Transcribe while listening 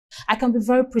I can be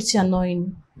very pretty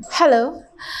annoying. Hello,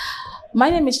 my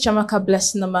name is Chamaka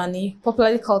Blessing Amani,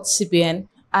 popularly called CBN,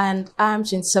 and I'm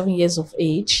 27 years of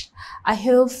age. I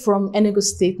hail from Enugu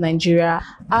State, Nigeria.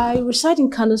 I reside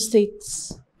in Kano State.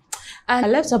 I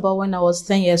left Aba when I was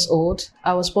 10 years old.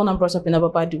 I was born and brought up in Aba,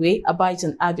 by the way. Aba is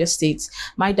in Abia State.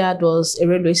 My dad was a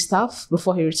railway staff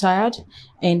before he retired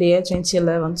in the year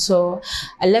 2011. So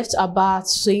I left Aba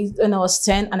when I was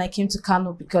 10 and I came to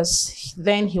Kano because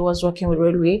then he was working with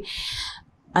railway.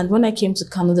 And when I came to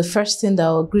Kano, the first thing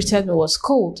that greeted me was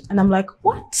cold. And I'm like,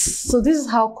 what? So this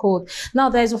is how cold. Now,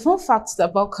 there's a fun fact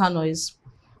about Kano is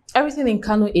everything in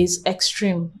Kano is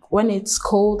extreme. When it's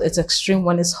cold, it's extreme.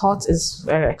 When it's hot, it's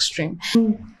very extreme.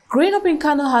 Growing up in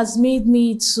Kano has made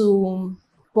me to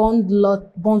bond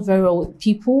very well with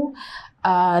people.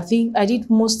 I think I did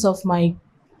most of my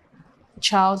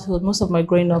childhood, most of my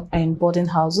growing up in boarding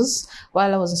houses.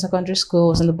 While I was in secondary school, I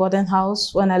was in the boarding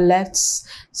house. When I left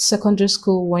secondary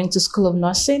school, went to School of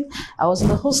Nursing, I was in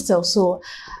the hostel. So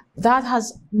that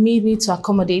has made me to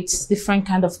accommodate different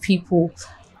kind of people.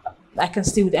 I can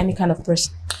stay with any kind of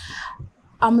person.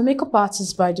 I'm a makeup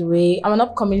artist, by the way. I'm an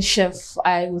upcoming chef.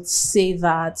 I would say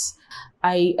that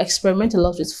I experiment a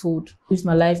lot with food with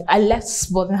my life. I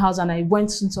left boarding house and I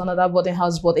went into another boarding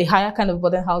house, but a higher kind of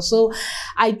boarding house. So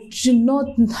I do not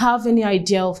have any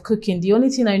idea of cooking. The only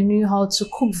thing I knew how to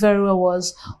cook very well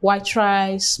was white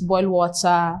rice, boiled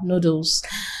water, noodles.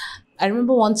 I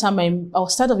remember one time I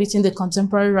was tired of eating the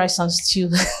contemporary rice and stew,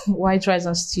 white rice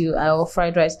and stew, or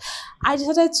fried rice. I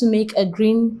decided to make a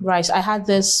green rice. I had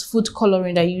this food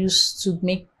coloring that I used to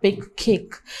bake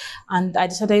cake, and I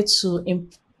decided to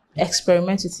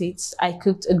experiment with it. I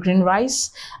cooked a green rice.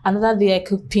 Another day I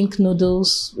cooked pink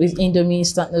noodles with Indomie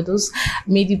instant noodles,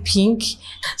 made it pink.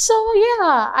 So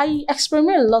yeah, I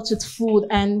experiment a lot with food,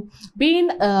 and being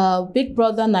a Big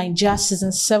Brother Naija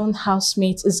season 7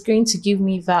 housemate is going to give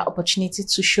me that opportunity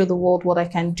to show the world what I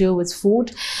can do with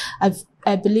food.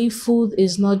 I believe food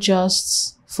is not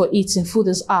just for eating. Food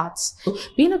is art.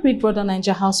 Being a Big Brother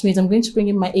Naija housemate, I'm going to bring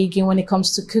in my A game when it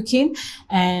comes to cooking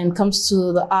and comes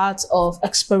to the art of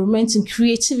experimenting,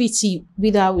 creativity,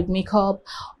 whether with makeup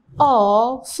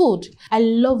or food. I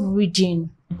love reading,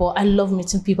 but I love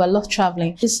meeting people. I love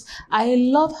traveling. I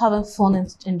love having fun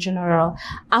in general.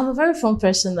 I'm a very fun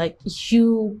person. Like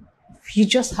you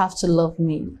just have to love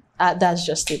me. That's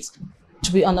just it.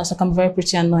 To be honest, like I'm very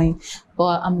pretty annoying,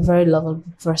 but I'm a very lovable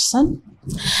person.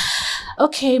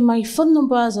 Okay, my phone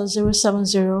numbers are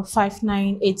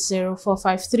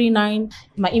 070-5980-4539.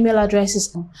 My email address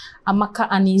is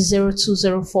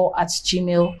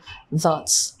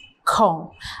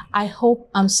amakaani0204@gmail.com. I hope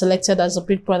I'm selected as a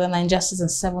Big Brother Naija season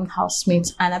 7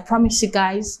 housemate, and I promise you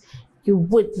guys, you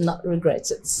would not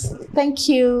regret it. Thank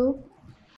you.